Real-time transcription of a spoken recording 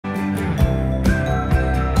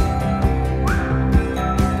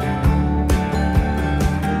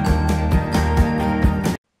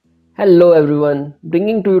Hello everyone,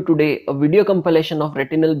 bringing to you today a video compilation of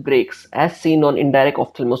retinal breaks as seen on indirect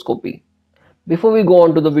ophthalmoscopy. Before we go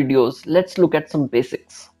on to the videos, let's look at some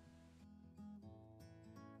basics.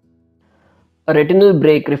 A retinal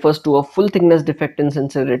break refers to a full thickness defect in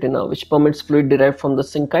sensory retina which permits fluid derived from the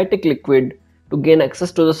syncytic liquid to gain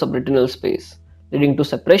access to the subretinal space, leading to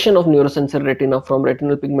separation of neurosensory retina from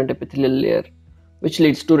retinal pigment epithelial layer, which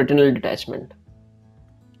leads to retinal detachment.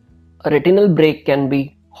 A retinal break can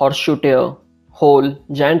be horseshoe tear, hole,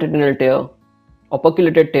 giant retinal tear,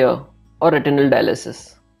 operculated tear, or retinal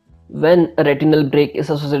dialysis. When a retinal break is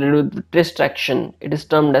associated with vitreous traction, it is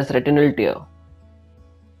termed as retinal tear.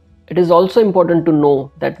 It is also important to know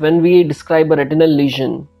that when we describe a retinal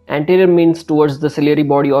lesion, anterior means towards the ciliary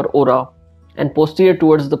body or ora, and posterior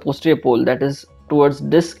towards the posterior pole, that is, towards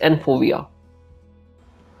disc and fovea.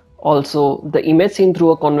 Also, the image seen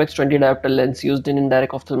through a convex 20 diopter lens used in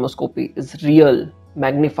indirect ophthalmoscopy is real,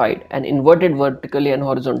 magnified, and inverted vertically and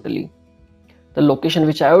horizontally. The location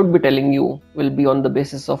which I would be telling you will be on the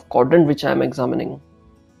basis of quadrant which I am examining.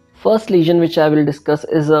 First lesion which I will discuss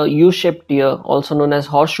is a U-shaped tear, also known as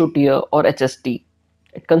horseshoe tear or HST.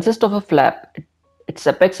 It consists of a flap. Its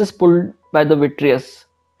apex is pulled by the vitreous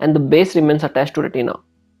and the base remains attached to retina.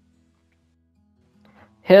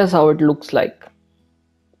 Here's how it looks like.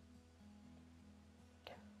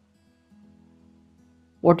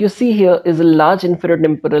 What you see here is a large inferior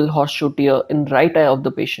temporal horseshoe tear in right eye of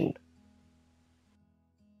the patient.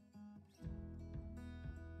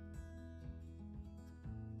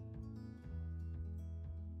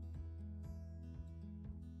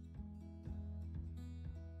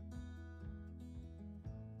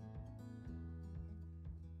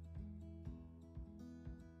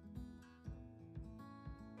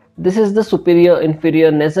 This is the superior,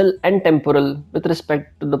 inferior, nasal and temporal with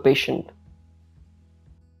respect to the patient.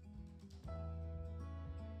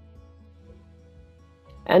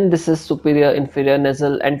 And this is superior, inferior,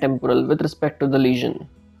 nasal and temporal with respect to the lesion.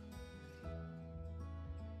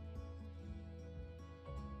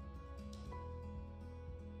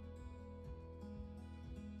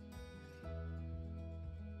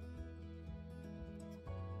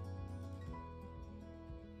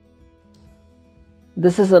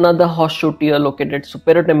 This is another horseshoe tear located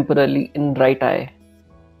superior temporally in right eye.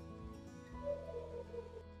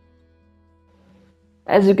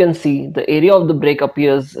 As you can see, the area of the break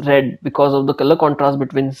appears red because of the color contrast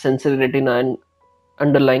between sensory retina and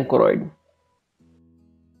underlying choroid.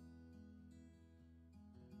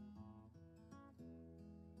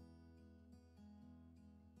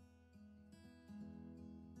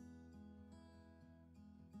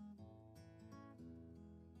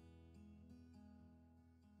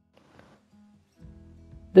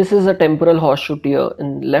 This is a temporal horseshoe tear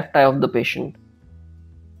in left eye of the patient.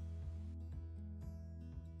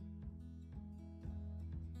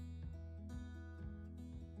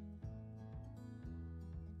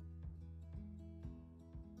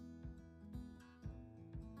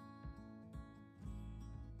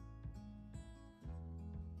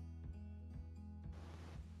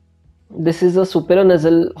 This is a superior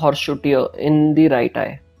nasal horseshoe tear in the right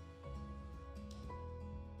eye.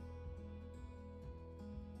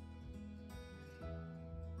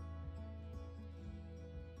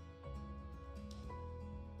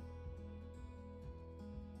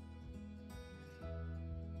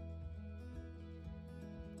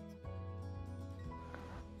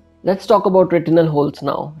 Let's talk about retinal holes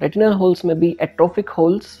now. Retinal holes may be atrophic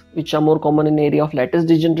holes, which are more common in the area of lattice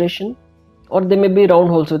degeneration, or they may be round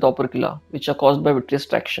holes with opercula, which are caused by vitreous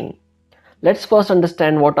traction. Let's first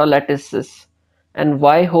understand what are lattices and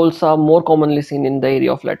why holes are more commonly seen in the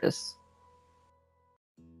area of lattice.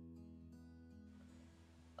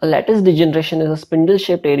 A lattice degeneration is a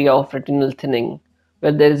spindle-shaped area of retinal thinning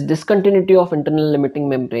where there is discontinuity of internal limiting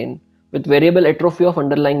membrane with variable atrophy of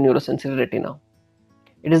underlying neurosensory retina.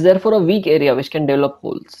 It is therefore a weak area which can develop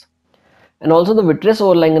holes. And also the vitreous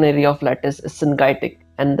overlying an area of lattice is syncytic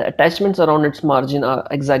and the attachments around its margin are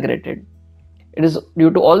exaggerated. It is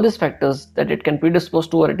due to all these factors that it can predispose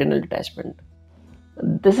to a retinal detachment.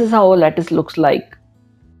 This is how a lattice looks like.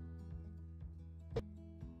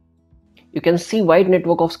 You can see wide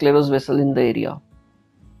network of sclerosed vessel in the area.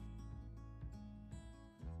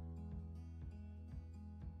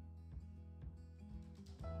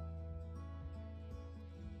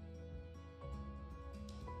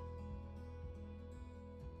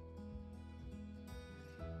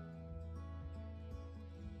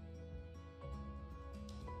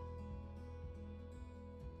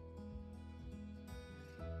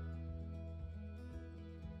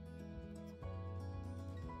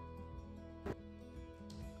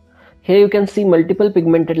 Here you can see multiple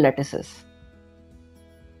pigmented lattices.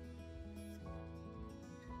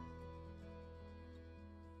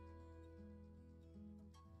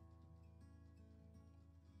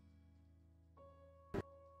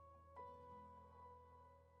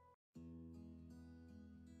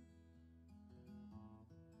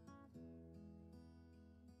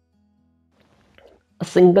 A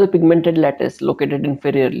single pigmented lattice located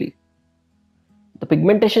inferiorly. The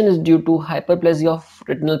pigmentation is due to hyperplasia of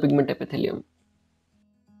retinal pigment epithelium.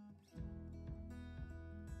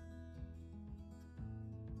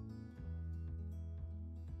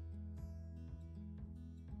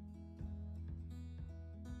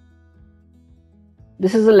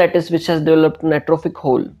 This is a lattice which has developed an atrophic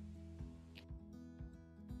hole.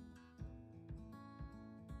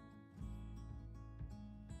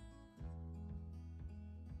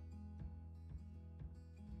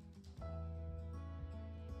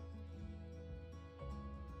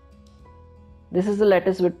 This is a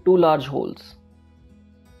lattice with two large holes.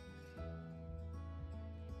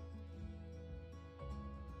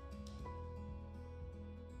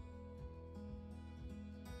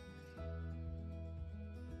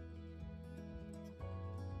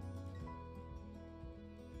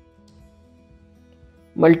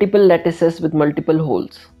 Multiple lattices with multiple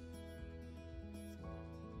holes.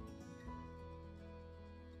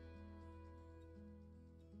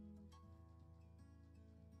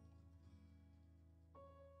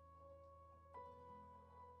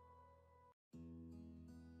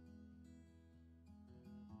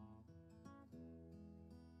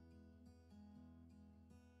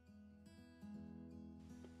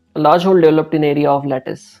 A large hole developed in area of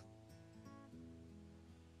lattice.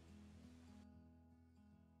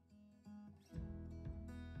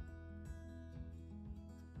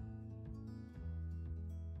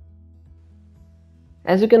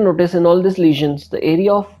 As you can notice in all these lesions, the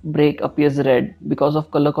area of break appears red because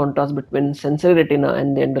of color contrast between sensory retina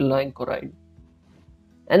and the underlying choroid.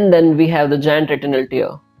 And then we have the giant retinal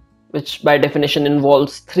tear, which by definition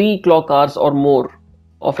involves 3 clock hours or more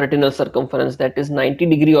of retinal circumference, that is 90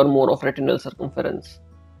 degree or more of retinal circumference.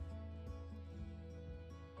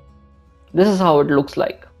 This is how it looks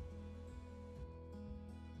like.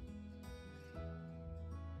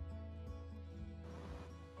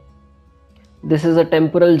 This is a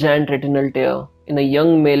temporal giant retinal tear in a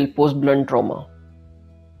young male post-blunt trauma.